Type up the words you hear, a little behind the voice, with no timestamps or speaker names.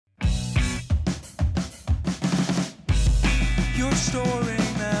Restoring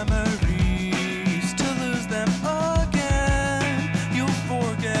memories to lose them again. You'll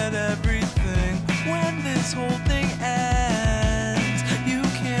forget everything when this whole thing ends. You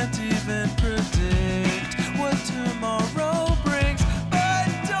can't even predict what tomorrow brings, but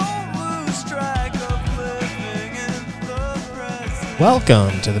don't lose track of living in the present.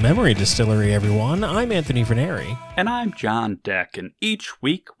 Welcome to the Memory Distillery, everyone. I'm Anthony Verneri. And I'm John Deck, and each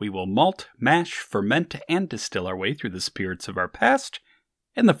week we will malt, mash, ferment, and distill our way through the spirits of our past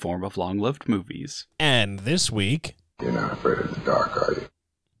in the form of long-lived movies. And this week... You're not afraid of the dark, are you?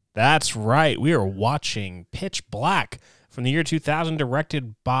 That's right. We are watching Pitch Black from the year 2000,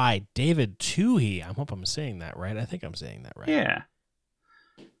 directed by David Twohy. I hope I'm saying that right. I think I'm saying that right. Yeah.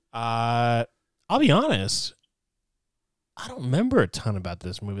 I'll be honest. I don't remember a ton about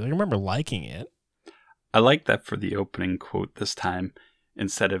this movie. I remember liking it. I like that for the opening quote this time.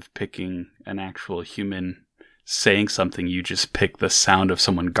 Instead of picking an actual human saying something, you just pick the sound of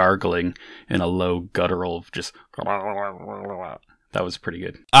someone gargling in a low guttural, just... That was pretty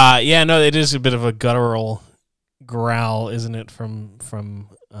good. Yeah, no, it is a bit of a guttural growl, isn't it, from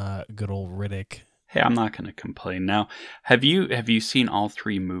good old Riddick. Hey, I'm not going to complain. Now, have you seen all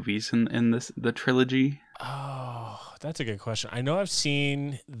three movies in the trilogy? Oh, that's a good question. I know I've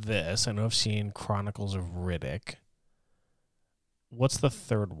seen this. I know I've seen Chronicles of Riddick. What's the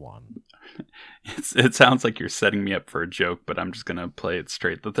third one? It sounds like you're setting me up for a joke, but I'm just going to play it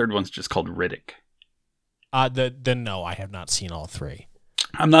straight. The third one's just called Riddick. No, I have not seen all three.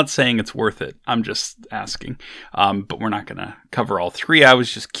 I'm not saying it's worth it. I'm just asking. But we're not going to cover all three. I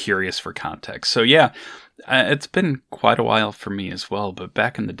was just curious for context. So yeah, it's been quite a while for me as well. But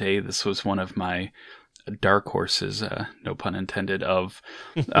back in the day, this was one of my dark horses, no pun intended, of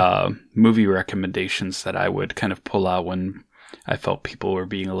movie recommendations that I would kind of pull out when I felt people were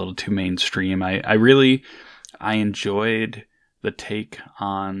being a little too mainstream. I enjoyed the take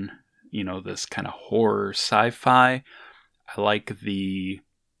on, this kind of horror sci-fi. I like the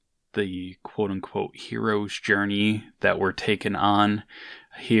quote unquote hero's journey that we're taken on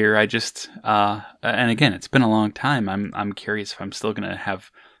here. I just and again, it's been a long time. I'm curious if I'm still gonna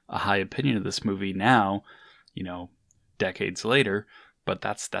have a high opinion of this movie now, decades later. But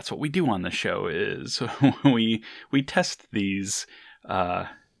that's what we do on the show is we test these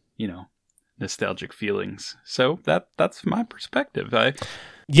nostalgic feelings. So that's my perspective. And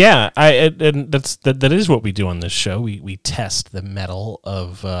that is what we do on this show. We test the metal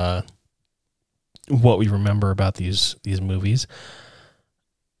of what we remember about these movies.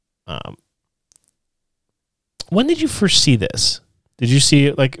 When did you first see this? Did you see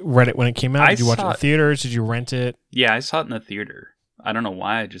it read it when it came out? Did you watch it in the theaters? Did you rent it? Yeah, I saw it in the theater. I don't know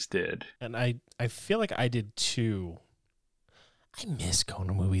why, I just did. And I feel like I did too. I miss going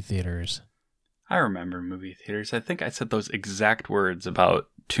to movie theaters. I remember movie theaters. I think I said those exact words about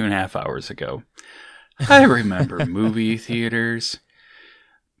 2.5 hours ago. I remember movie theaters.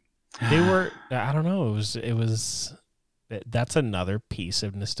 They were, I don't know, that's another piece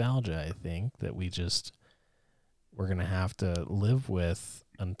of nostalgia, I think, that we're going to have to live with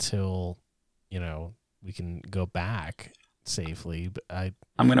until, we can go back safely. But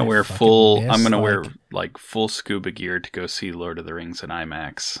I'm going to wear full scuba gear to go see Lord of the Rings in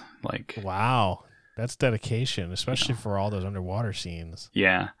IMAX. Wow. That's dedication, especially for all those underwater scenes.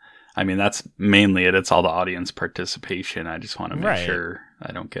 Yeah. I mean, that's mainly it. It's all the audience participation. I just want to make sure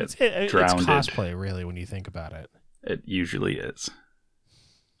I don't get drowned. It's cosplay, really, when you think about it. It usually is.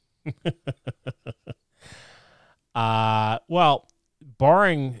 Well,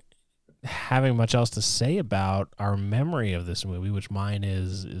 barring having much else to say about our memory of this movie, which mine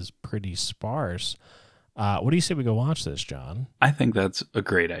is pretty sparse, what do you say we go watch this, John? I think that's a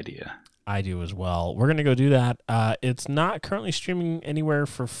great idea. I do as well. We're going to go do that. It's not currently streaming anywhere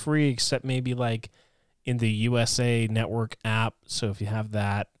for free except maybe in the USA Network app. So if you have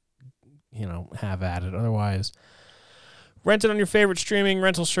that, have at it. Otherwise, rent it on your favorite streaming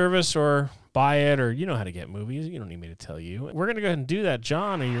rental service or buy it, or you know how to get movies. You don't need me to tell you. We're going to go ahead and do that.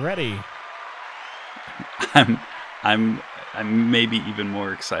 John, are you ready? I'm maybe even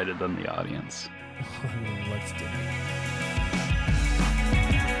more excited than the audience. Let's do it.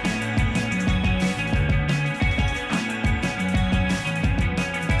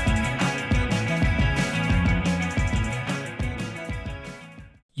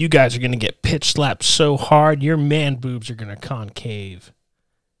 You guys are going to get pitch slapped so hard, your man boobs are going to concave.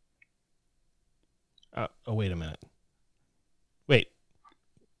 Oh, wait a minute. Wait.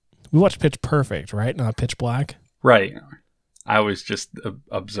 We watched Pitch Perfect, right? Not Pitch Black? Right. I was just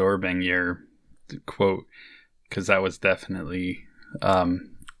absorbing your quote because that was definitely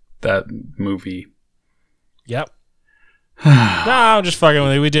that movie. Yep. No, I'm just fucking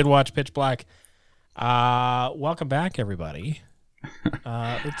with you. We did watch Pitch Black. Welcome back, everybody.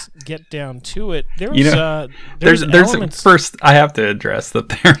 Let's get down to it. There's elements. First, I have to address that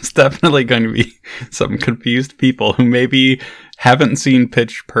there's definitely going to be some confused people who maybe haven't seen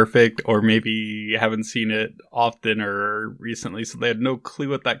Pitch Perfect, or maybe haven't seen it often or recently, so they had no clue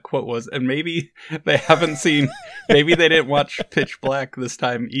what that quote was, and maybe they haven't seen, maybe they didn't watch Pitch Black this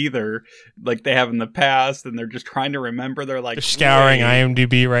time either, like they have in the past, and they're just trying to remember. They're like, they're scouring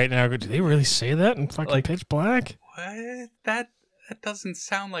IMDb right now. Do they really say that in fucking Pitch Black? What? That doesn't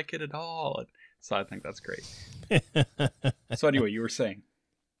sound like it at all. So I think that's great. So anyway, you were saying.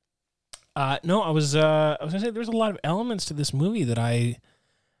 No, I was gonna say there's a lot of elements to this movie that I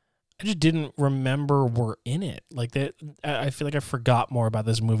just didn't remember were in it. Like that, I feel like I forgot more about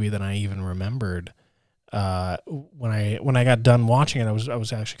this movie than I even remembered. When I got done watching it, I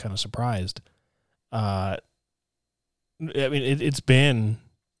was actually kind of surprised. I mean, it's been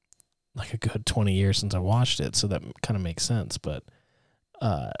like a good 20 years since I watched it, so that kind of makes sense. But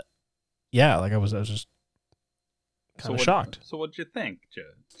yeah, like I was just kind of shocked. So what'd you think? Did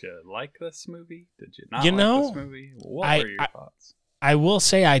you like this movie? Did you not this movie? What were your thoughts? I will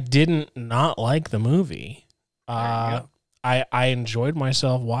say I didn't not like the movie. I enjoyed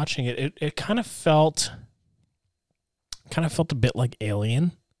myself watching it. It kind of felt a bit like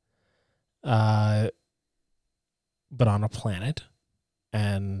Alien, but on a planet,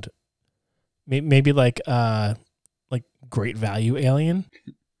 and maybe like Great Value Alien.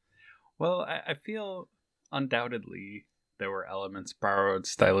 Well, I feel undoubtedly there were elements borrowed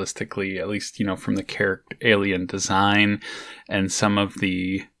stylistically, at least, from the character alien design, and some of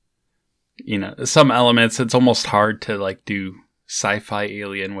the, some elements. It's almost hard to like do sci-fi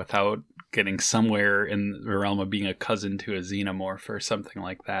alien without getting somewhere in the realm of being a cousin to a xenomorph or something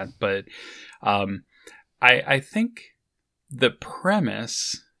like that. But I think the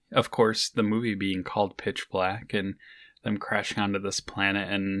premise, of course, the movie being called Pitch Black and them crashing onto this planet,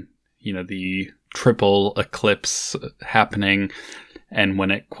 and the triple eclipse happening, and when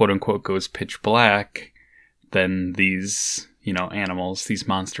it quote unquote goes pitch black, then these animals, these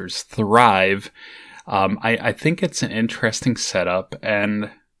monsters thrive. I think it's an interesting setup, and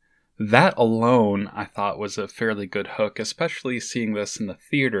that alone I thought was a fairly good hook, especially seeing this in the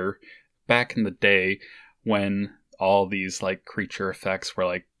theater back in the day when all these like creature effects were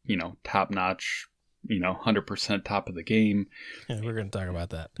like top notch, 100% top of the game. Yeah, we're going to talk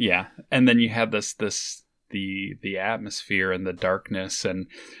about that. Yeah. And then you have the atmosphere and the darkness, and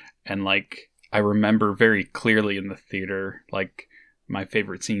like I remember very clearly in the theater, like my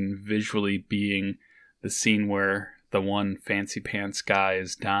favorite scene visually being the scene where the one fancy pants guy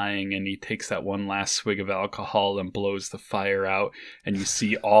is dying, and he takes that one last swig of alcohol and blows the fire out, and you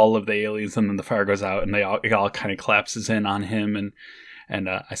see all of the aliens, and then the fire goes out, and it all kind of collapses in on him, and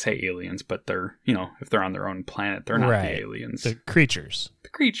I say aliens, but they're, if they're on their own planet, they're not the aliens. The creatures.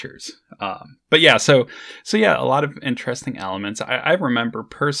 But yeah, so yeah, a lot of interesting elements. I remember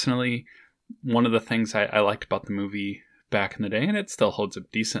personally, one of the things I liked about the movie back in the day, and it still holds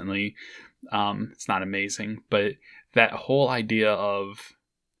up decently. It's not amazing, but that whole idea of,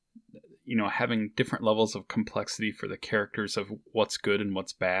 having different levels of complexity for the characters of what's good and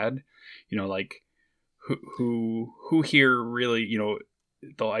what's bad, like who here really,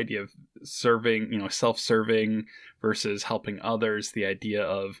 the idea of serving, self-serving versus helping others, the idea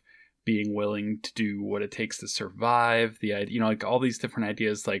of being willing to do what it takes to survive, the idea, like all these different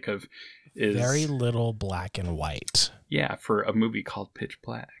ideas, like is very little black and white. Yeah, for a movie called Pitch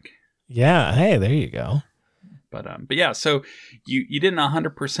Black. Yeah, hey, there you go. But yeah, so you didn't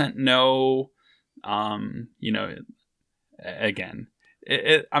 100% know, again,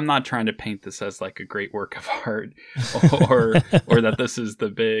 I'm not trying to paint this as like a great work of art, or that this is the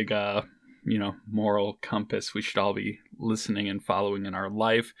big, moral compass we should all be listening and following in our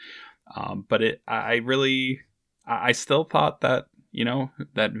life. But I still thought that,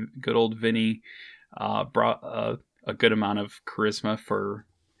 that good old Vinny brought a good amount of charisma for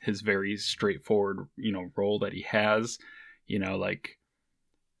his very straightforward, role that he has,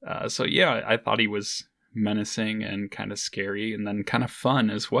 so yeah, I thought he was menacing and kind of scary, and then kind of fun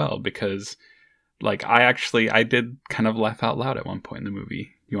as well, because like I did kind of laugh out loud at one point in the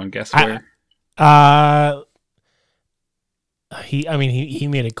movie. You want to guess where? He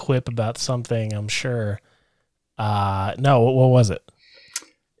made a quip about something, I'm sure. No, what was it?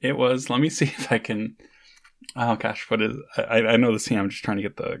 It was, let me see if I can. Oh gosh, what is? I know the scene. I'm just trying to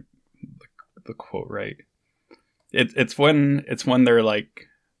get the quote right. It's when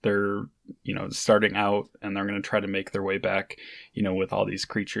they're starting out, and they're going to try to make their way back, with all these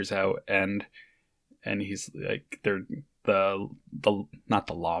creatures out, and he's like, they're the not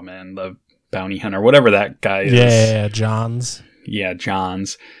the lawman, the bounty hunter, whatever that guy is. Yeah, Johns. Yeah,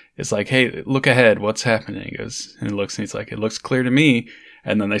 Johns. It's like, hey, look ahead. What's happening? He goes and he looks, and he's like, it looks clear to me.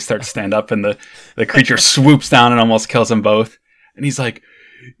 And then they start to stand up, and the creature swoops down and almost kills them both. And he's like,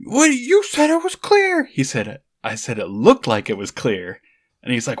 "What? You said it was clear." He said, "I said it looked like it was clear."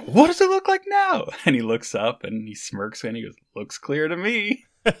 And he's like, "What does it look like now?" And he looks up and he smirks and he goes, "Looks clear to me."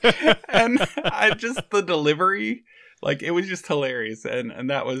 And I just, the delivery, like, it was just hilarious. And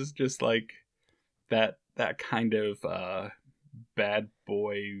that was just like that kind of bad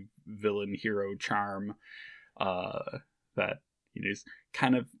boy villain hero charm that, you know, he's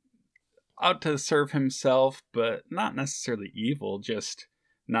kind of out to serve himself, but not necessarily evil, just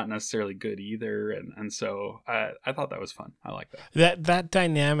not necessarily good either. And so I thought that was fun. I like that. That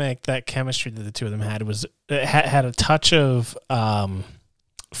dynamic, that chemistry that the two of them had was had a touch of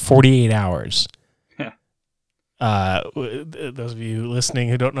 48 Hours. Yeah. Those of you listening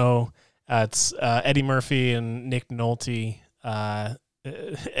who don't know, it's Eddie Murphy and Nick Nolte.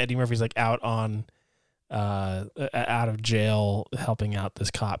 Eddie Murphy's like out of jail helping out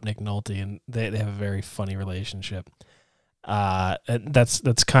this cop Nick Nolte, and they have a very funny relationship.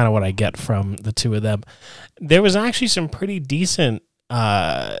 That's kind of what I get from the two of them. There was actually some pretty decent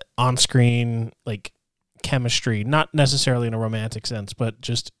on-screen like chemistry, not necessarily in a romantic sense, but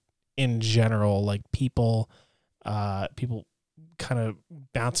just in general, like people kind of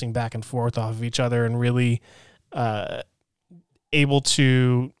bouncing back and forth off of each other and really able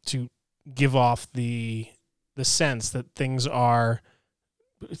to give off the sense that things are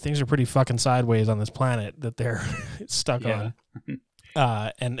pretty fucking sideways on this planet that they're stuck on.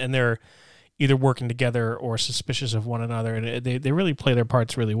 And they're either working together or suspicious of one another, and they really play their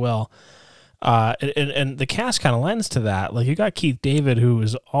parts really well. And the cast kind of lends to that. Like, you got Keith David, who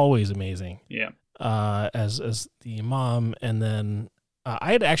is always amazing. Yeah. As the Imam, and then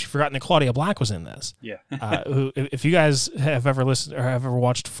I had actually forgotten that Claudia Black was in this. Yeah. Who, if you guys have ever listened or have ever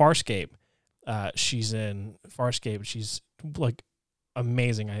watched Farscape, she's in Farscape. She's like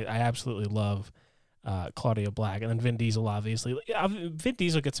amazing. I absolutely love Claudia Black, and then Vin Diesel. Obviously, Vin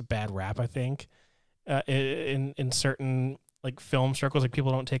Diesel gets a bad rap, I think, in certain like film circles. Like,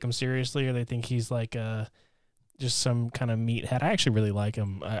 people don't take him seriously, or they think he's like just some kind of meathead. I actually really like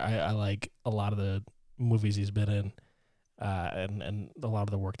him. I like a lot of the movies he's been in, and a lot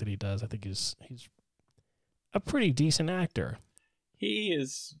of the work that he does. I think he's a pretty decent actor. He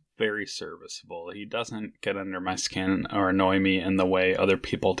is very serviceable. He doesn't get under my skin or annoy me in the way other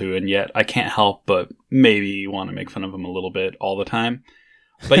people do, and yet I can't help but maybe want to make fun of him a little bit all the time.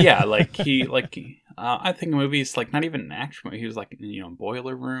 But yeah, like I think movies, like, not even an action movie. He was like, you know,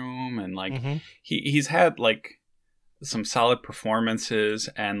 Boiler Room, and like he's had like some solid performances,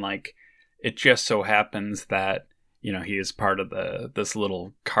 and like it just so happens that, you know, he is part of this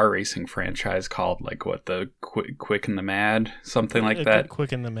little car racing franchise called, like, what, the Quick and the Mad, something like that.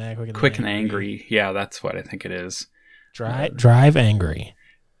 Quick and the Mad, Quick and Angry. Yeah, that's what I think it is. Drive Angry.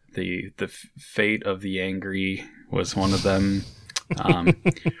 The Fate of the Angry was one of them.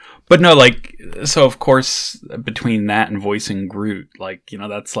 But no, like, so of course, between that and voicing Groot, like, you know,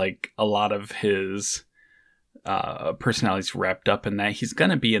 that's like a lot of his personality's wrapped up in that. He's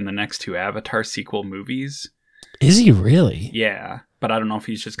gonna be in the next two Avatar sequel movies. Is he really? Yeah, but I don't know if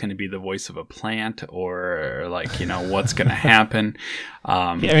he's just going to be the voice of a plant, or like, you know, what's going to happen.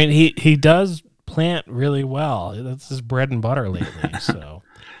 I mean, he does plant really well. That's his bread and butter lately. So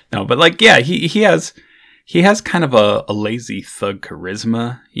no, but like, yeah, he has kind of a lazy thug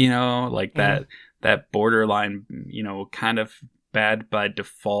charisma, you know, like that borderline, you know, kind of bad by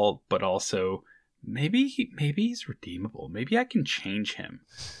default, but also maybe he's redeemable. Maybe I can change him.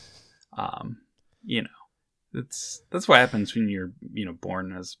 You know. That's what happens when you're, you know,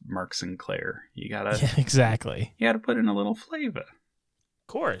 born as Mark Sinclair. You gotta exactly. You gotta put in a little flavor. Of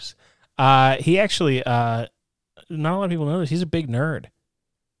course. He actually not a lot of people know this. He's a big nerd.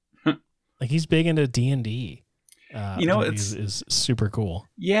 Like, he's big into D&D. You know, is super cool.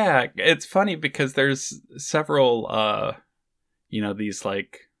 Yeah, it's funny because there's several you know, these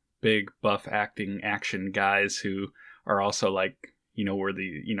like big buff action guys who are also like, you know, were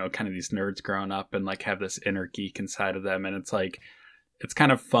the, you know, kind of these nerds growing up and like have this inner geek inside of them. And it's like, it's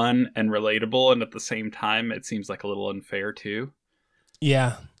kind of fun and relatable. And at the same time, it seems like a little unfair too.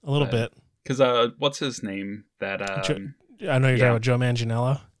 Yeah, a little bit. Because what's his name? That I know you're talking about Joe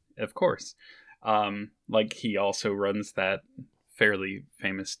Manganiello. Of course. Like, he also runs that fairly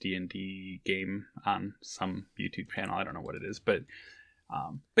famous D&D game on some YouTube channel. I don't know what it is, but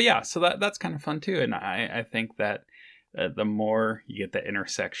yeah, so that's kind of fun too. And I think that the more you get the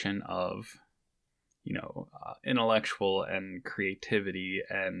intersection of intellectual and creativity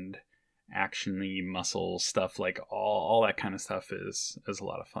and actiony muscle stuff, like all that kind of stuff is a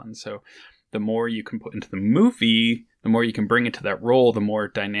lot of fun. So the more you can put into the movie, the more you can bring into that role, the more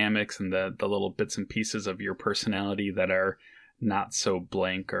dynamics and the little bits and pieces of your personality that are not so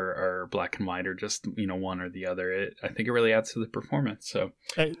blank or black and white or just, one or the other. I think it really adds to the performance. So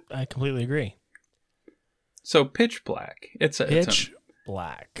I completely agree. So Pitch Black,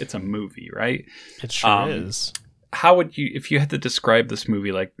 Black. It's a movie, right? It sure is. How would you, if you had to describe this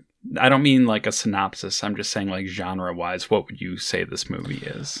movie, like, I don't mean like a synopsis, I'm just saying like genre wise, what would you say this movie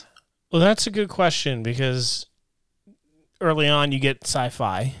is? Well, that's a good question, because early on you get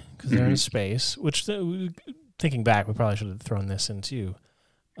sci-fi because they're in space, which thinking back, we probably should have thrown this into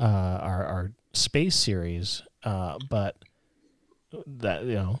our space series, but that,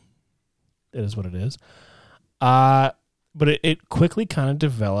 it is what it is. But it quickly kind of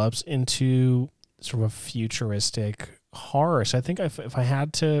develops into sort of a futuristic horror. So I think if I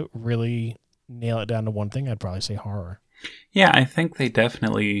had to really nail it down to one thing, I'd probably say horror. Yeah, I think they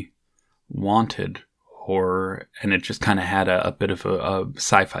definitely wanted horror, and it just kind of had a bit of a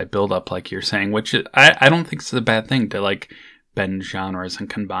sci-fi build-up, like you're saying, which I don't think is a bad thing to like bend genres and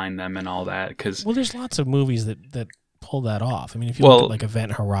combine them and all that. Well, there's lots of movies that pull that off. I mean, if you look at like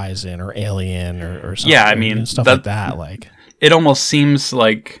Event Horizon or Alien or something, yeah, I mean, stuff like that. Like, it almost seems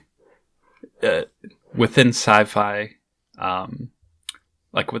like within sci-fi,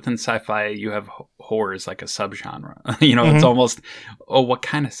 you have horror as like a subgenre. It's almost, what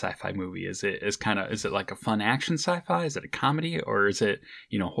kind of sci-fi movie is it? Is it like a fun action sci-fi? Is it a comedy, or is it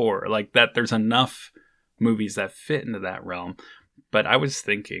horror? Like that. There's enough movies that fit into that realm. But I was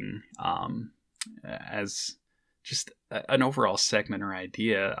thinking, as just an overall segment or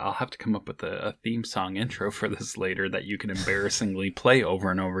idea, I'll have to come up with a theme song intro for this later that you can embarrassingly play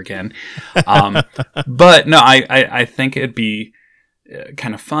over and over again. But no, I think it'd be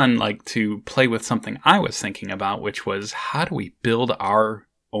kind of fun, like, to play with something I was thinking about, which was, how do we build our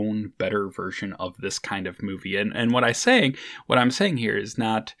own better version of this kind of movie? And what I'm saying here is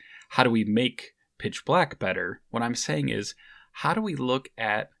not how do we make Pitch Black better. What I'm saying is, how do we look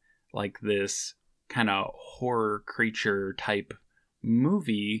at like this kind of horror creature type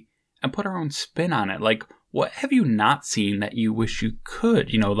movie and put our own spin on it? Like, what have you not seen that you wish you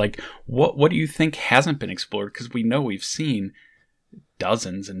could? Like, what do you think hasn't been explored? Because we know we've seen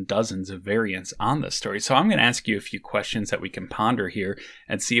dozens and dozens of variants on this story. So I'm going to ask you a few questions that we can ponder here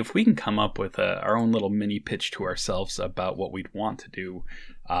and see if we can come up with our own little mini pitch to ourselves about what we'd want to do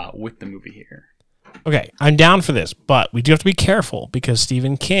with the movie here. Okay, I'm down for this, but we do have to be careful because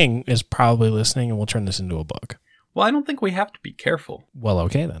Stephen King is probably listening, and we'll turn this into a book. Well, I don't think we have to be careful. Well,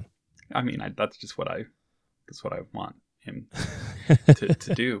 okay then. I mean, that's just what I want him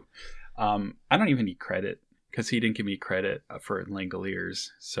to do. I don't even need credit because he didn't give me credit for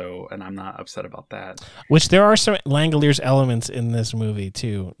Langoliers, and I'm not upset about that. Which there are some Langoliers elements in this movie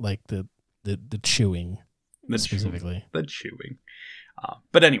too, like the chewing, specifically. The chewing.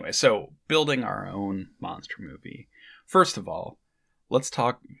 But anyway, so building our own monster movie. First of all, let's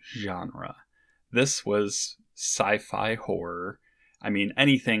talk genre. This was sci-fi horror. I mean,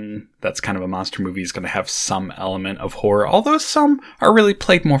 anything that's kind of a monster movie is going to have some element of horror, although some are really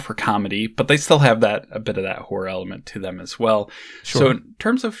played more for comedy, but they still have a bit of that horror element to them as well. Sure. So in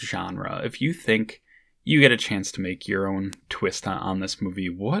terms of genre, if you think you get a chance to make your own twist on this movie,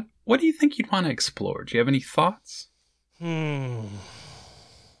 what do you think you'd want to explore? Do you have any thoughts?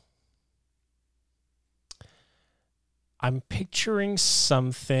 I'm picturing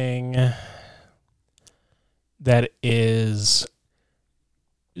something that is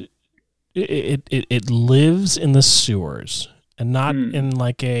it lives in the sewers, and not in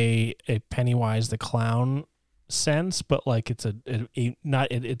like a Pennywise the Clown sense, but like it's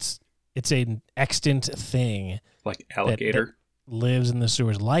it's an extant thing, like alligator that lives in the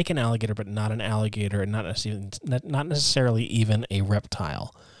sewers, like an alligator, but not an alligator, and not necessarily even a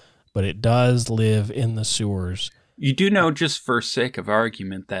reptile, but it does live in the sewers. You do know, just for sake of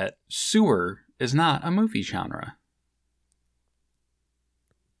argument, that sewer is not a movie genre.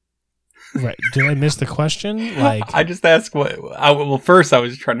 Right. Did I miss the question? Like, I just asked first I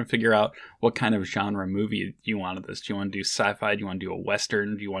was trying to figure out what kind of genre movie you wanted this. Do you want to do sci-fi? Do you want to do a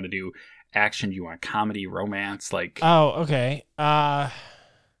Western? Do you want to do action? Do you want comedy, romance? Like, oh, okay.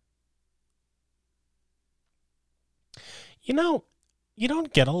 You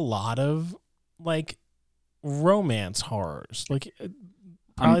don't get a lot of like romance horrors. Like,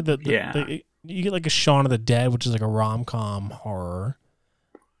 probably you get like a Shaun of the Dead, which is like a rom-com horror,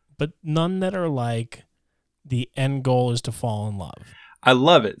 but none that are like the end goal is to fall in love. I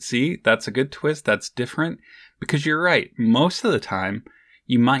love it. See, that's a good twist. That's different because you're right. Most of the time,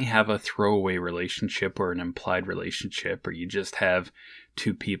 you might have a throwaway relationship or an implied relationship, or you just have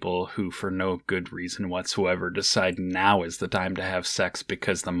two people who, for no good reason whatsoever, decide now is the time to have sex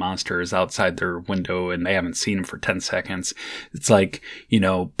because the monster is outside their window and they haven't seen him for 10 seconds. It's like,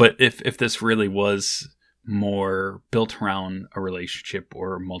 but if this really was more built around a relationship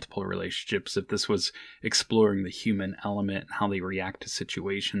or multiple relationships, if this was exploring the human element and how they react to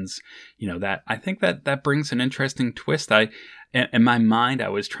situations, that I think that brings an interesting twist. In my mind, I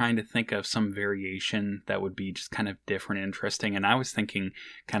was trying to think of some variation that would be just kind of different and interesting, and I was thinking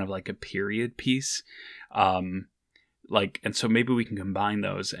kind of like a period piece, and so maybe we can combine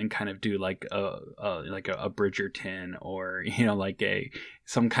those and kind of do like a Bridgerton, or like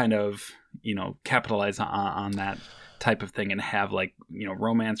some kind of capitalize on that type of thing and have like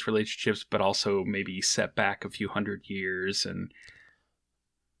romance relationships, but also maybe set back a few hundred years. And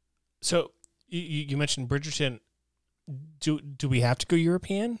so you mentioned Bridgerton. Do we have to go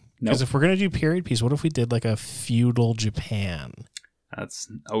European? No. Because if we're going to do period piece, what if we did like a feudal Japan? That's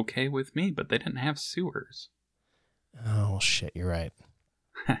okay with me, but they didn't have sewers. Oh shit, you're right.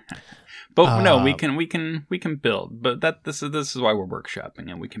 But no, we can build. But this is why we're workshopping,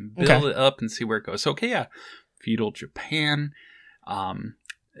 and we can build it up and see where it goes. So, okay, yeah, feudal Japan. That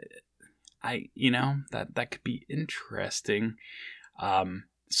could be interesting.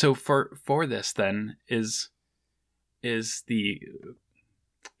 So for this then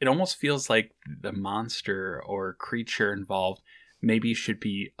it almost feels like the monster or creature involved maybe should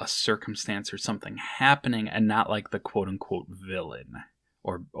be a circumstance or something happening, and not like the quote unquote villain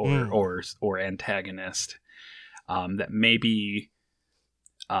or antagonist. That maybe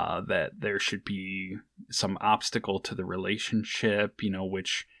that there should be some obstacle to the relationship,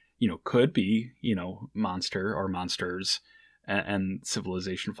 which could be monster or monsters and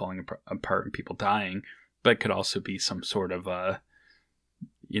civilization falling apart and people dying. But it could also be some sort of I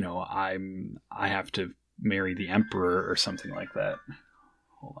have to marry the emperor or something like that.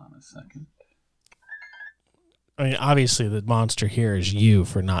 Hold on a second. I mean, obviously the monster here is you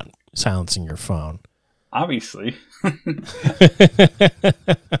for not silencing your phone. Obviously.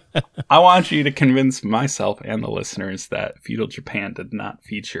 I want you to convince myself and the listeners that feudal Japan did not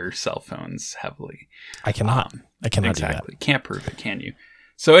feature cell phones heavily. I cannot. I cannot exactly. do that. Can't prove it, can you?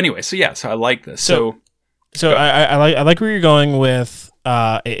 So anyway, so I like this. So I like where you're going with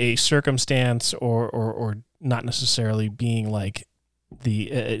a circumstance or not necessarily being like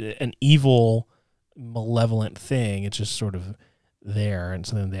an evil, malevolent thing. It's just sort of there and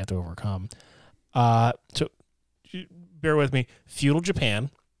something they have to overcome. So bear with me. Feudal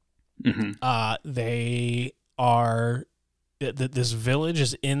Japan. Mm-hmm. They are. This village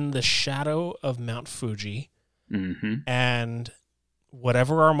is in the shadow of Mount Fuji, and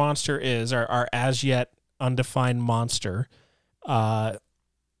whatever our monster is, our as yet undefined monster,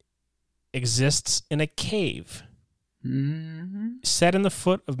 exists in a cave set in the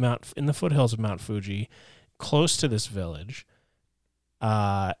foothills of Mount Fuji, close to this village,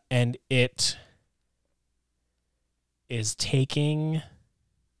 and it is taking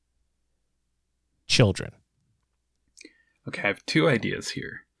children. Okay, I have two ideas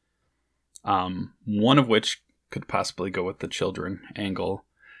here. One of which could possibly go with the children angle.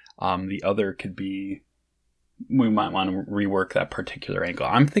 The other could be, we might want to rework that particular angle.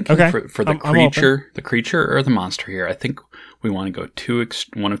 I'm thinking for the creature or the monster here. I think we want to go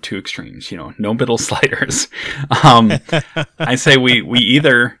one of two extremes. No middle sliders. I say we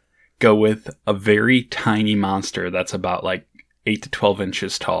either go with a very tiny monster that's about like 8 to 12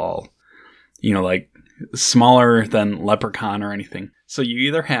 inches tall. Like smaller than Leprechaun or anything. So you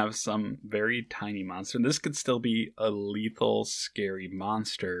either have some very tiny monster. This could still be a lethal, scary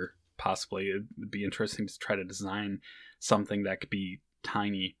monster. Possibly it'd be interesting to try to design something that could be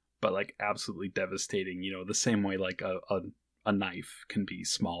tiny but like absolutely devastating. The same way like a knife can be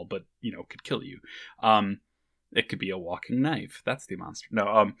small but could kill you. It could be a walking knife. That's the monster.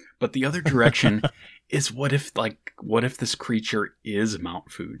 No, but the other direction is what if this creature is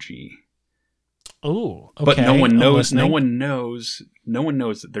Mount Fuji? Oh, okay. But no one knows. No one knows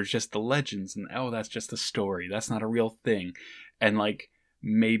that there's just the legends, and that's just a story. That's not a real thing. And like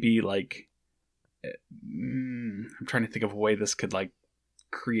maybe like I'm trying to think of a way this could like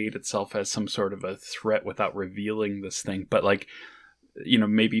create itself as some sort of a threat without revealing this thing. But like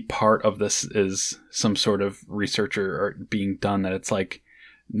maybe part of this is some sort of research or being done that it's like,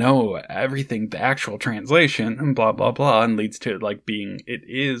 no, everything, the actual translation and blah, blah, blah, and leads to it like being, it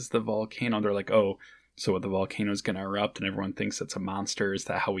is the volcano. They're like, oh, so the volcano is going to erupt and everyone thinks it's a monster. Is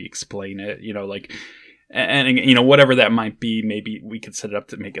that how we explain it? And you know, whatever that might be, maybe we could set it up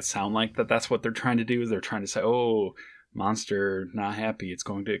to make it sound like that's what they're trying to do. Is they're trying to say, oh, monster not happy, it's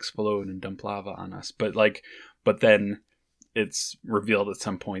going to explode and dump lava on us. But then it's revealed at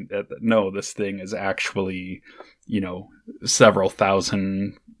some point that no, this thing is actually, you know, several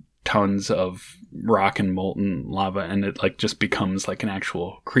thousand tons of rock and molten lava, and it like just becomes like an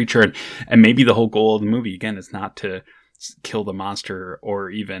actual creature. And maybe the whole goal of the movie again is not to kill the monster or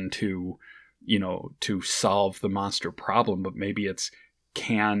even to, you know, to solve the monster problem, but maybe it's,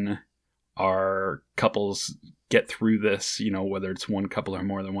 can our couples get through this, you know, whether it's one couple or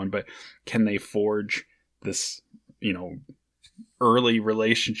more than one, but can they forge this, you know, early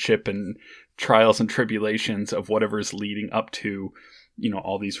relationship and trials and tribulations of whatever's leading up to, you know,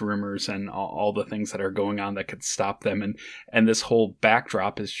 all these rumors and all the things that are going on that could stop them. And this whole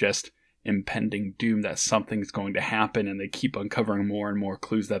backdrop is just impending doom, that something's going to happen, and they keep uncovering more and more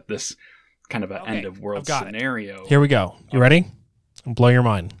clues that this kind of an end of world scenario. Here we go. You ready? I'll blow your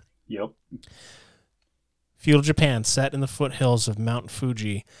mind. Yep. Feudal Japan, set in the foothills of Mount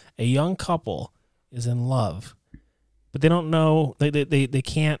Fuji, a young couple is in love, but they don't know, they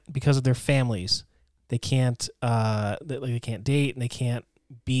can't, because of their families, they can't they can't date and they can't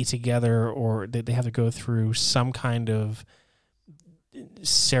be together, or they have to go through some kind of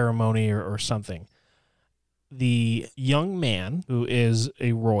ceremony or something. The young man, who is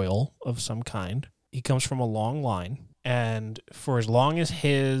a royal of some kind, he comes from a long line, and for as long as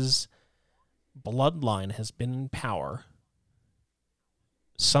his bloodline has been in power,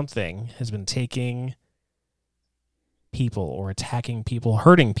 something has been taking people or attacking people,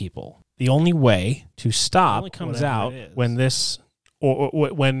 hurting people. The only way to stop only comes out when this, or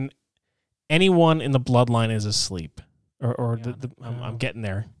when anyone in the bloodline is asleep, I'm getting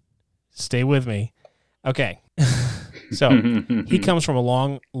there. Stay with me. Okay. So he comes from a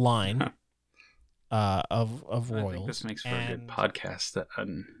long line of royals. I think this makes for a good podcast.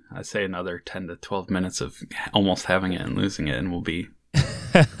 And I say another 10 to 12 minutes of almost having it and losing it, and we'll be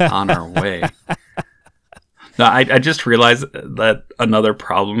on our way. No, I just realized that another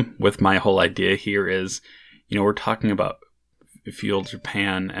problem with my whole idea here is, you know, we're talking about feudal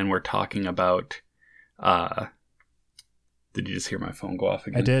Japan, and we're talking about did you just hear my phone go off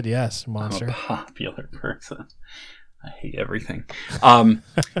again? I did, yes. Monster. I'm a popular person. I hate everything.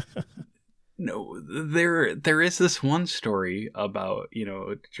 No, there is this one story about, you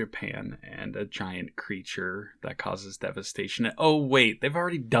know, Japan and a giant creature that causes devastation. Oh, wait, they've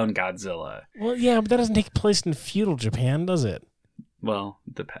already done Godzilla. Well, yeah, but that doesn't take place in feudal Japan, does it? Well,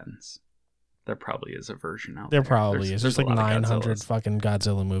 it depends. There probably is a version out there. There probably is. There's like 900 fucking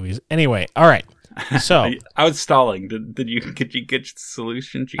Godzilla movies. Anyway, all right. So I was stalling. Could you get the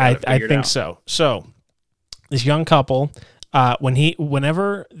solution? I think so. So this young couple,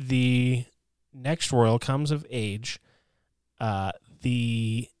 whenever the next royal comes of age,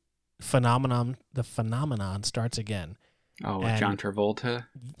 the phenomenon starts again. Oh, John Travolta?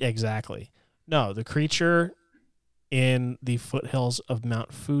 Exactly. No, the creature in the foothills of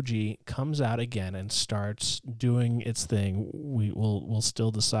Mount Fuji comes out again and starts doing its thing. We'll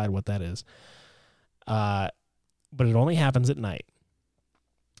still decide what that is. But it only happens at night.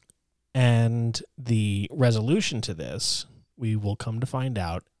 And the resolution to this, we will come to find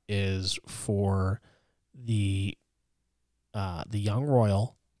out, is for the young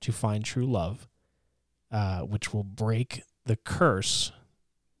royal to find true love, which will break the curse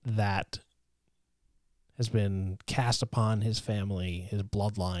that has been cast upon his family, his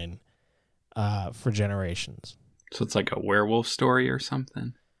bloodline, for generations. So it's like a werewolf story or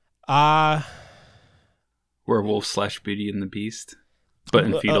something? Werewolf / Beauty and the Beast, but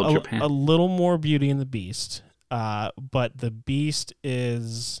in feudal Japan? A little more Beauty and the Beast, but the Beast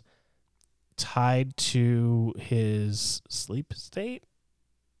is tied to his sleep state?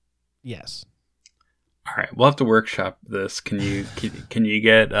 Yes. All right, we'll have to workshop this. Can you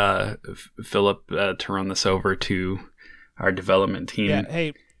get Philip to run this over to our development team? Yeah.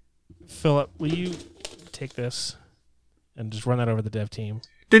 Hey, Philip, will you take this and just run that over the dev team?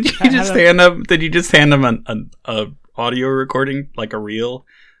 Did you just hand him an audio recording, like a reel?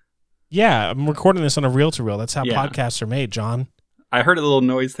 Yeah, I'm recording this on a reel-to-reel. That's how podcasts are made, John. I heard a little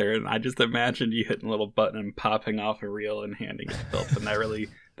noise there, and I just imagined you hitting a little button and popping off a reel and handing it to Philip, and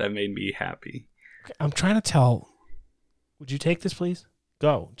that made me happy. I'm trying to tell. Would you take this, please?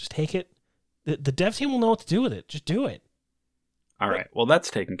 Go. Just take it. The dev team will know what to do with it. Just do it. All right. Well,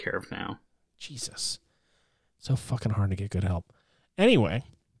 that's taken care of now. Jesus. So fucking hard to get good help. Anyway,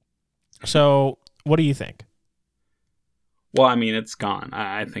 so what do you think? Well, I mean, it's gone.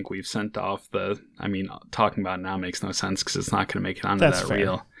 I think we've sent off talking about it now makes no sense because it's not going to make it onto That's that fair.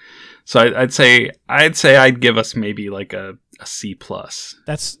 reel. So I'd say I'd give us maybe like a C plus.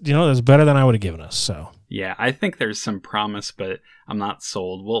 That's better than I would have given us. So Yeah, I think there's some promise, but I'm not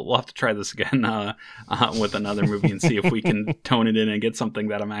sold. We'll have to try this again with another movie and see if we can tone it in and get something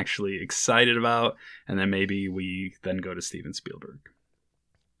that I'm actually excited about, and then maybe we then go to Steven Spielberg.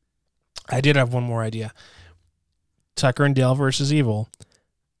 I did have one more idea. Tucker and Dale versus Evil,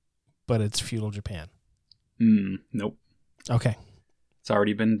 but it's feudal Japan. Nope. Okay. It's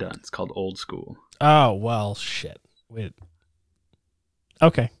already been done. It's called Old School. Oh, well, shit. Wait.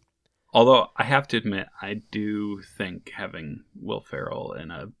 Okay. Although I have to admit, I do think having Will Ferrell in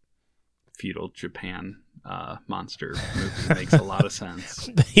a feudal Japan monster movie makes a lot of sense.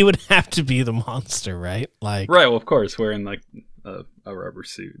 He would have to be the monster, right? Like, Right, well, of course, wearing like a rubber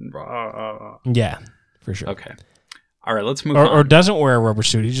suit. And yeah, for sure. Okay. All right, let's move on. Or doesn't wear a rubber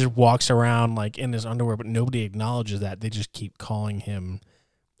suit. He just walks around like in his underwear, but nobody acknowledges that. They just keep calling him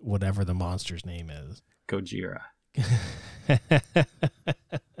whatever the monster's name is. Gojira.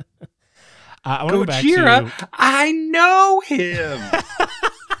 I want to go back Gojira? to... I know him!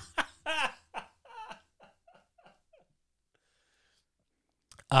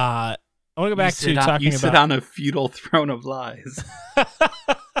 I want to go back to talking You sit about... on a feudal throne of lies.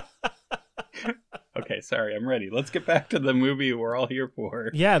 Okay, sorry, I'm ready. Let's get back to the movie we're all here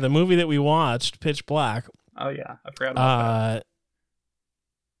for. Yeah, the movie that we watched, Pitch Black. Oh, yeah, I forgot about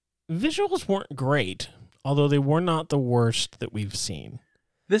that. Visuals weren't great, although they were not the worst that we've seen.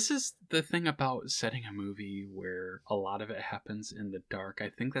 This is the thing about setting a movie where a lot of it happens in the dark. I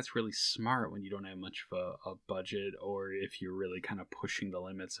think that's really smart when you don't have much of a budget, or if you're really kind of pushing the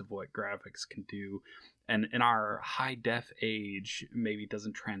limits of what graphics can do. And in our high def age, maybe it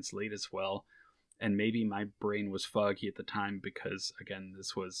doesn't translate as well. And maybe my brain was foggy at the time because, again,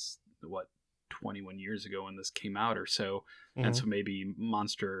 this was, 21 years ago when this came out or so. Mm-hmm. And so maybe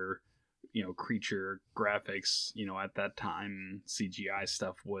monster, creature graphics, at that time, CGI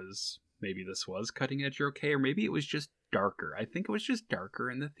stuff this was cutting edge or okay. Or maybe it was just darker. I think it was just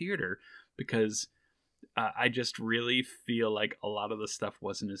darker in the theater because I just really feel like a lot of the stuff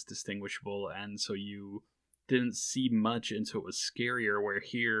wasn't as distinguishable. And so you didn't see much, and so it was scarier, where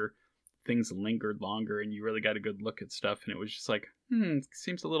here things lingered longer and you really got a good look at stuff, and it was just like, it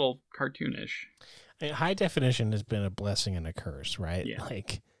seems a little cartoonish. High definition has been a blessing and a curse, right? Yeah.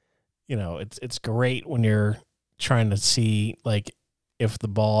 Like, it's great when you're trying to see like if the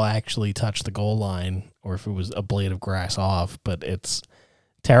ball actually touched the goal line or if it was a blade of grass off, but it's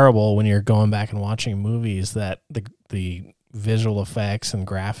terrible when you're going back and watching movies that the visual effects and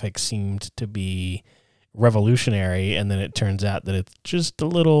graphics seemed to be revolutionary, and then it turns out that it's just a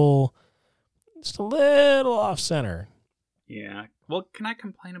little off center. Yeah. Well, can I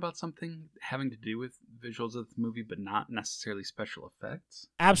complain about something having to do with visuals of the movie, but not necessarily special effects?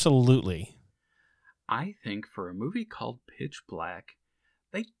 Absolutely. I think for a movie called Pitch Black,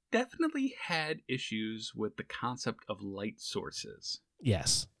 they definitely had issues with the concept of light sources.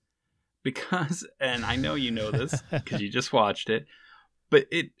 Yes. Because, and I know you know this because you just watched it, but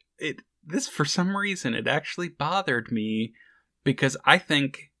this for some reason, it actually bothered me because I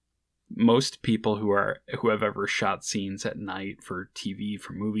think most people who have ever shot scenes at night for TV,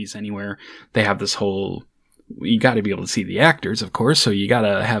 for movies, anywhere, they have this whole, you got to be able to see the actors, of course, so you got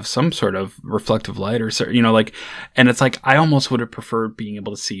to have some sort of reflective light or, and it's like, I almost would have preferred being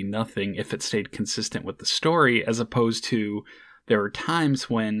able to see nothing if it stayed consistent with the story, as opposed to, there are times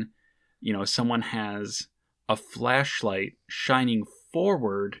when, someone has a flashlight shining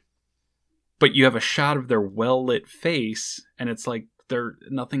forward, but you have a shot of their well-lit face, and it's like,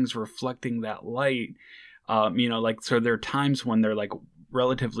 nothing's reflecting that light, so there are times when they're like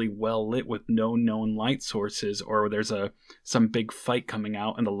relatively well lit with no known light sources, or there's some big fight coming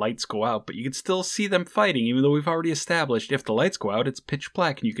out and the lights go out, but you can still see them fighting, even though we've already established if the lights go out, it's pitch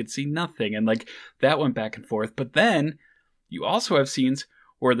black and you could see nothing, and like that went back and forth. But then you also have scenes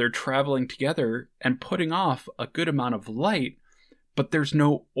where they're traveling together and putting off a good amount of light, but there's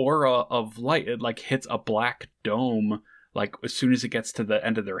no aura of light. It like hits a black dome like as soon as it gets to the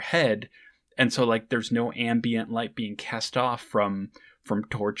end of their head. And so like there's no ambient light being cast off from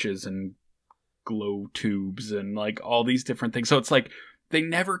torches and glow tubes and like all these different things. So it's like they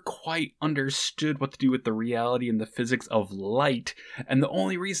never quite understood what to do with the reality and the physics of light. And the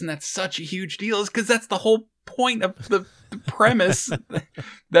only reason that's such a huge deal is because that's the whole point of the premise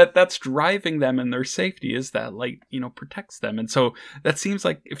that's driving them and their safety, is that light, protects them. And so that seems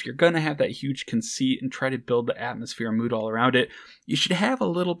like if you're going to have that huge conceit and try to build the atmosphere and mood all around it, you should have a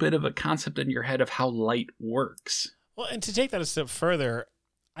little bit of a concept in your head of how light works. Well, and to take that a step further,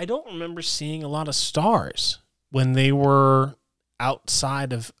 I don't remember seeing a lot of stars when they were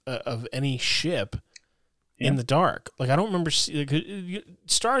outside of any ship in the dark. Like, I don't remember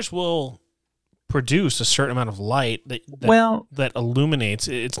stars will produce a certain amount of light that illuminates.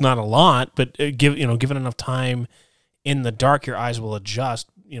 It's not a lot, but given enough time in the dark, your eyes will adjust,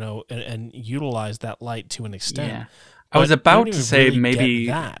 and utilize that light to an extent. Yeah. I was about to say really maybe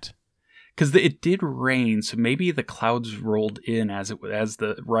get that. because it did rain, so maybe the clouds rolled in as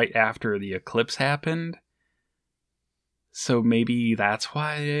right after the eclipse happened. So maybe that's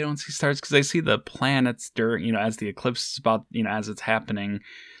why I don't see stars, because I see the planets during, as the eclipse is about, as it's happening.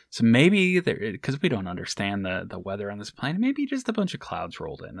 So maybe because we don't understand the weather on this planet, maybe just a bunch of clouds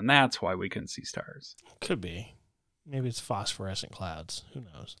rolled in, and that's why we couldn't see stars. Could be. Maybe it's phosphorescent clouds. Who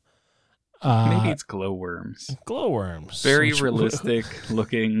knows? Maybe it's glowworms. Glowworms. Very realistic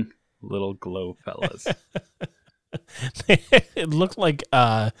looking little glow fellas. It looked like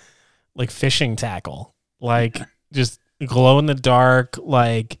fishing tackle, like just glow in the dark,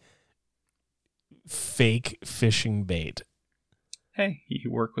 like fake fishing bait. Hey,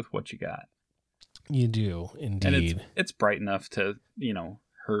 you work with what you got. You do indeed. And it's bright enough to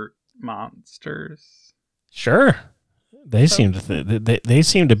hurt monsters. Sure, they seem to they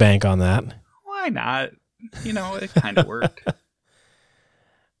seem to bank on that. Why not? It kind of worked.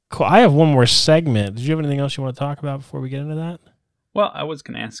 Cool. I have one more segment. Did you have anything else you want to talk about before we get into that? Well, I was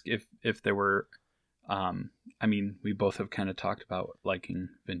going to ask if there were, we both have kind of talked about liking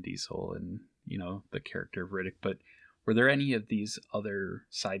Vin Diesel and, the character of Riddick, but were there any of these other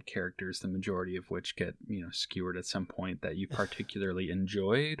side characters, the majority of which get, skewered at some point, that you particularly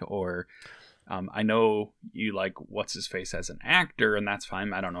enjoyed? Or I know you like What's-His-Face as an actor, and that's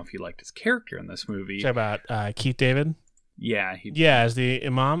fine. I don't know if you liked his character in this movie. Talk about Keith David? Yeah. As the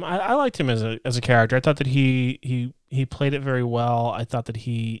Imam. I liked him as a character. I thought that he played it very well. I thought that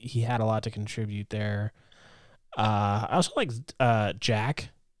he had a lot to contribute there. I also liked Jack,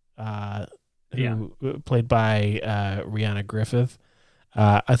 who played by Rihanna Griffith.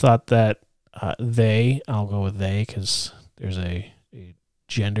 I thought that I'll go with they because there's a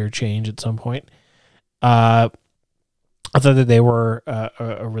gender change at some point. I thought that they were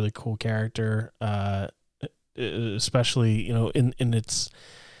a really cool character. Especially in this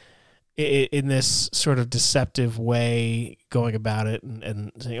sort of deceptive way going about it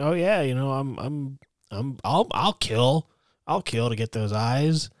and saying, oh yeah, I'll kill to get those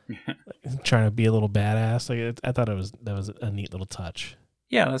eyes. Trying to be a little badass. I thought that was a neat little touch.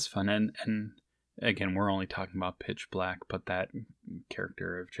 Yeah, that's fun. And again, we're only talking about Pitch Black, but that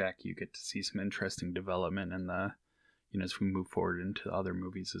character of Jack, you get to see some interesting development in the as we move forward into other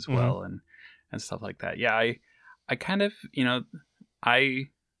movies as well. And stuff like that. Yeah, I kind of, I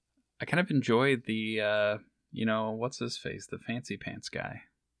kind of enjoyed the, what's his face, the fancy pants guy.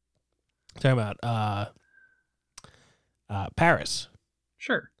 Talking about Paris.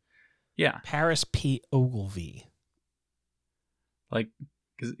 Sure. Yeah. Paris P. Ogilvy. Like,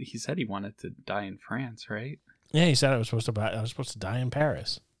 because he said he wanted to die in France, right? Yeah, he said I was supposed to die in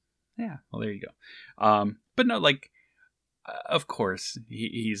Paris. Yeah. Well, there you go. But no, like, of course,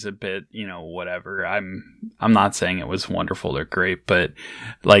 he's a bit, whatever. I'm not saying it was wonderful or great, but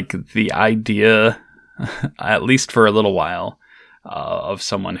like the idea, at least for a little while, of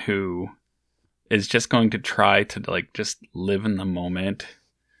someone who is just going to try to like just live in the moment,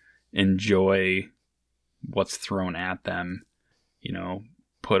 enjoy what's thrown at them,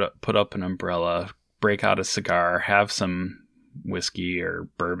 put up an umbrella, break out a cigar, have some whiskey or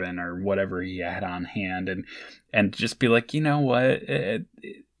bourbon or whatever he had on hand, and just be like, what,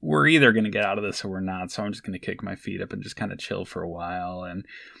 we're either going to get out of this or we're not, so I'm just going to kick my feet up and just kind of chill for a while and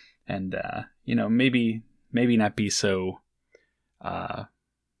maybe not be so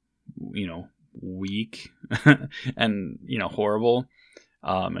weak and horrible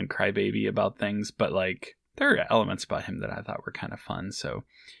and crybaby about things, but like there are elements about him that I thought were kind of fun. So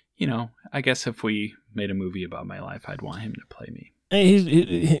I guess if we made a movie about my life, I'd want him to play me.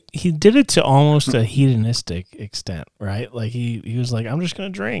 He did it to almost a hedonistic extent, right? Like he was like, I'm just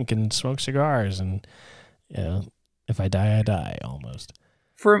going to drink and smoke cigars, and if I die, I die, almost.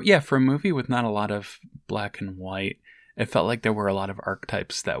 For a movie with not a lot of black and white, it felt like there were a lot of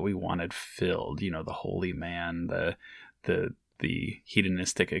archetypes that we wanted filled. The holy man, the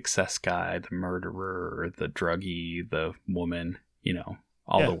hedonistic excess guy, the murderer, the druggie, the woman,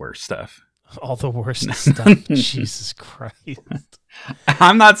 all the worst stuff. All the worst stuff. Jesus Christ.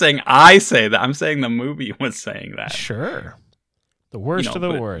 I'm not saying I say that. I'm saying the movie was saying that. Sure. The worst of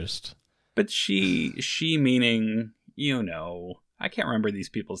the worst. But she meaning, I can't remember these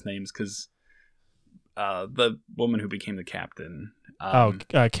people's names because the woman who became the captain.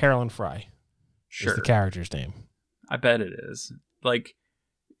 Carolyn Fry Sure. is the character's name. I bet it is. Like,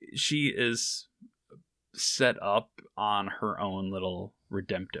 she is set up on her own little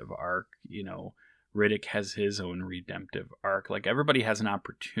redemptive arc. You know, Riddick has his own redemptive arc. Like, everybody has an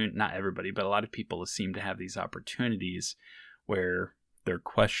opportunity, not everybody, but a lot of people seem to have these opportunities where they're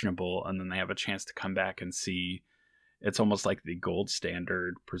questionable and then they have a chance to come back and see. It's almost like the gold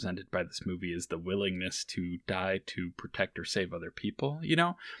standard presented by this movie is the willingness to die to protect or save other people, you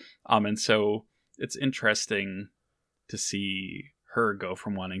know? And so it's interesting to see her go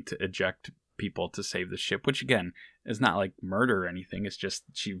from wanting to eject people to save the ship, which again is not like murder or anything. It's just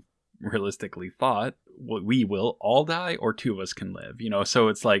she realistically thought, well, we will all die or two of us can live, you know? So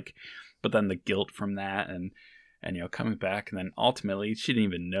it's like, but then the guilt from that and you know, coming back, and then ultimately she didn't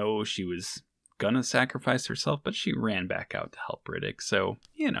even know she was gonna sacrifice herself, but she ran back out to help Riddick. So,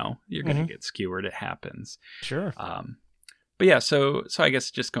 you know, you're gonna get skewered. It happens. Sure. But yeah, so I guess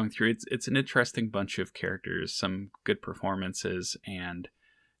just going through, it's an interesting bunch of characters, some good performances, and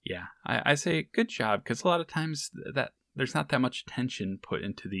yeah, I say good job, because a lot of times that there's not that much attention put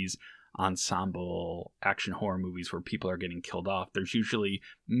into these ensemble action horror movies where people are getting killed off. There's usually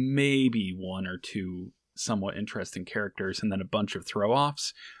maybe one or two somewhat interesting characters and then a bunch of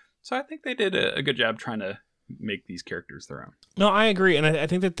throw-offs. So I think they did a good job trying to make these characters their own. No, I agree, and I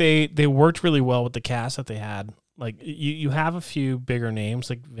think that they worked really well with the cast that they had. Like, you have a few bigger names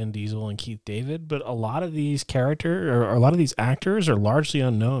like Vin Diesel and Keith David, but a lot of these a lot of these actors are largely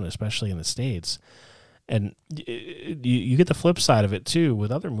unknown, especially in the States. And you get the flip side of it too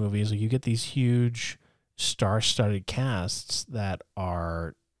with other movies. Like, you get these huge star-studded casts that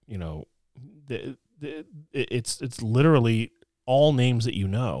are, you know, it's literally all names that you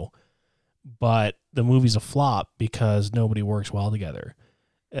know, but the movie's a flop because nobody works well together.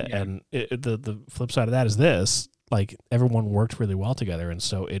 Yeah. And the flip side of that is this: like, everyone worked really well together, and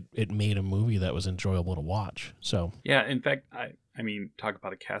so it made a movie that was enjoyable to watch. So yeah, in fact, I mean, talk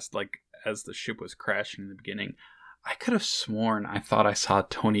about a cast. Like, as the ship was crashing in the beginning, I could have sworn I thought I saw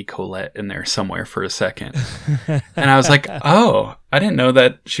Toni Collette in there somewhere for a second. And I was like, oh, I didn't know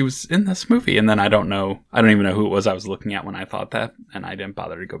that she was in this movie. And then I don't even know who it was I was looking at when I thought that. And I didn't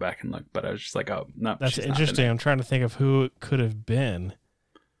bother to go back and look. But I was just like, oh, no. That's interesting. I'm trying to think of who it could have been.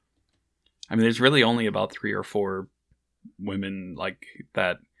 I mean, there's really only about 3 or 4 women like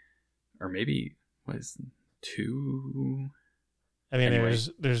that. Or maybe, was 2? I mean, anyway.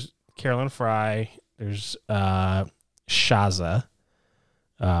 There's Carolyn Fry. There's Shaza,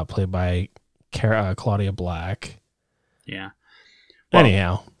 played by Claudia Black. Yeah. Well,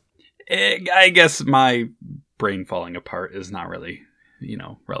 anyhow, I guess my brain falling apart is not really, you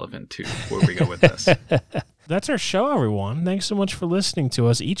know, relevant to where we go with this. That's our show, everyone. Thanks so much for listening to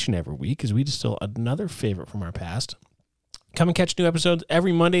us each and every week as we distill another favorite from our past. Come and catch new episodes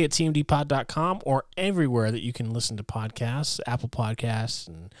every Monday at tmdpod.com or everywhere that you can listen to podcasts, Apple Podcasts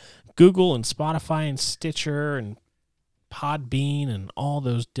and Google and Spotify and Stitcher and Podbean and all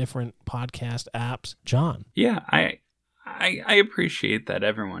those different podcast apps. John. Yeah, I appreciate that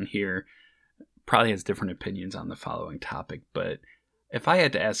everyone here probably has different opinions on the following topic, but if I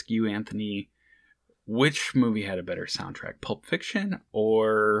had to ask you, Anthony, which movie had a better soundtrack, Pulp Fiction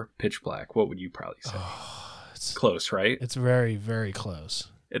or Pitch Black, what would you probably say? It's close, right? It's very, very close.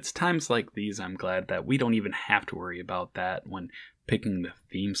 It's times like these I'm glad that we don't even have to worry about that when picking the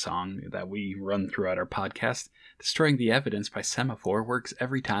theme song that we run throughout our podcast. Destroying the Evidence by Semaphore works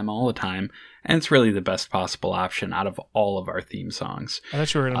every time, all the time, and it's really the best possible option out of all of our theme songs. I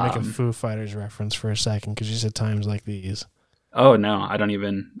thought you were going to make a Foo Fighters reference for a second because you said times like these. Oh, no, I've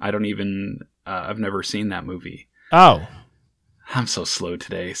never seen that movie. Oh. I'm so slow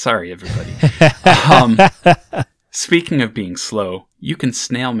today. Sorry, everybody. Speaking of being slow, you can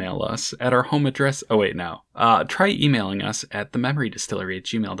snail mail us at our home address. Oh, wait, no. Try emailing us at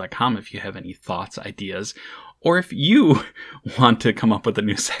thememorydistillery@gmail.com if you have any thoughts, ideas, or if you want to come up with a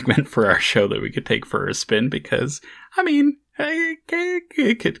new segment for our show that we could take for a spin, because, I mean,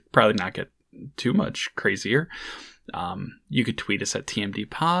 it could probably not get too much crazier. You could tweet us at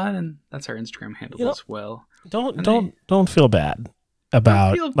TMDpod, and that's our Instagram handle as well. Don't feel bad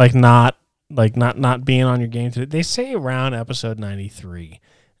about not being on your game today. They say around episode 93.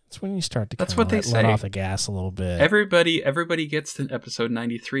 That's when you start to let off the gas a little bit. Everybody gets to episode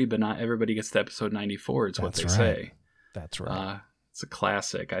 93, but not everybody gets to episode 94. It's what they say. That's right. It's a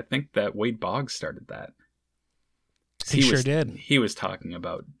classic. I think that Wade Boggs started that. He sure did. He was talking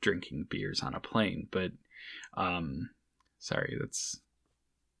about drinking beers on a plane, but sorry, that's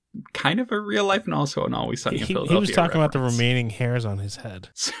kind of a real life and also an Always Sunny in Philadelphia He was talking reference. About the remaining hairs on his head.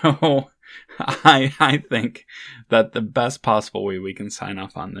 So I think that the best possible way we can sign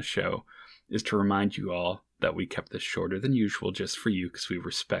off on the show is to remind you all that we kept this shorter than usual just for you because we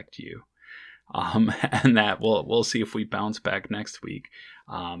respect you. And that we'll see if we bounce back next week.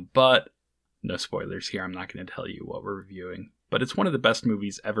 But no spoilers here. I'm not going to tell you what we're reviewing. But it's one of the best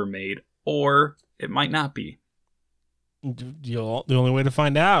movies ever made, or it might not be. The only way to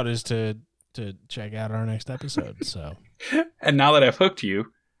find out is to check out our next episode. So, and now that I've hooked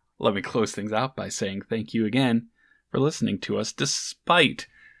you, let me close things out by saying thank you again for listening to us, despite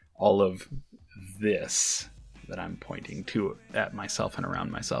all of this that I'm pointing to at myself and around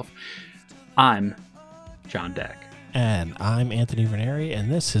myself. I'm John Deck. And I'm Anthony Verneri,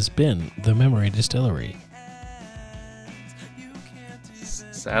 and this has been The Memory Distillery.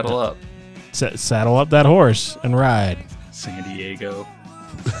 Saddle up. Saddle up that horse and ride. San Diego.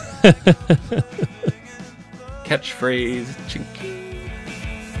 Catchphrase. Chinky.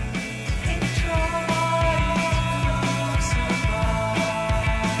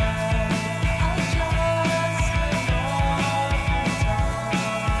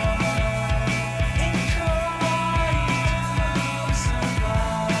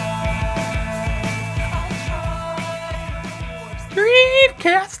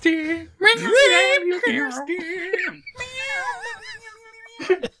 Dreamcasting.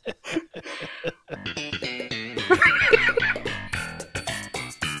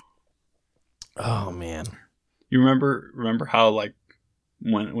 Oh man. You remember how like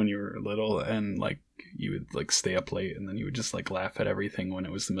when you were little and like you would like stay up late and then you would just like laugh at everything when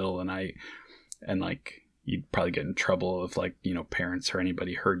it was the middle of the night and like you'd probably get in trouble if like, you know, parents or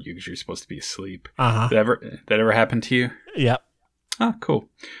anybody heard you because you're supposed to be asleep. Uh-huh. That ever happened to you? Yep. Ah, cool.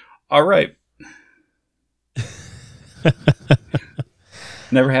 All right.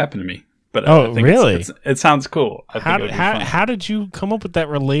 Never happened to me. But Oh, I think really? it sounds cool. I think it would be fun. How did you come up with that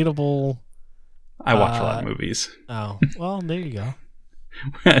relatable? I watch a lot of movies. Oh, well, there you go.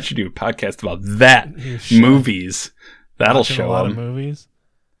 I should do a podcast about that. Movies. That'll Watching show a lot them. of movies.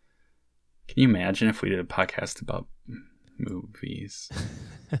 Can you imagine if we did a podcast about movies?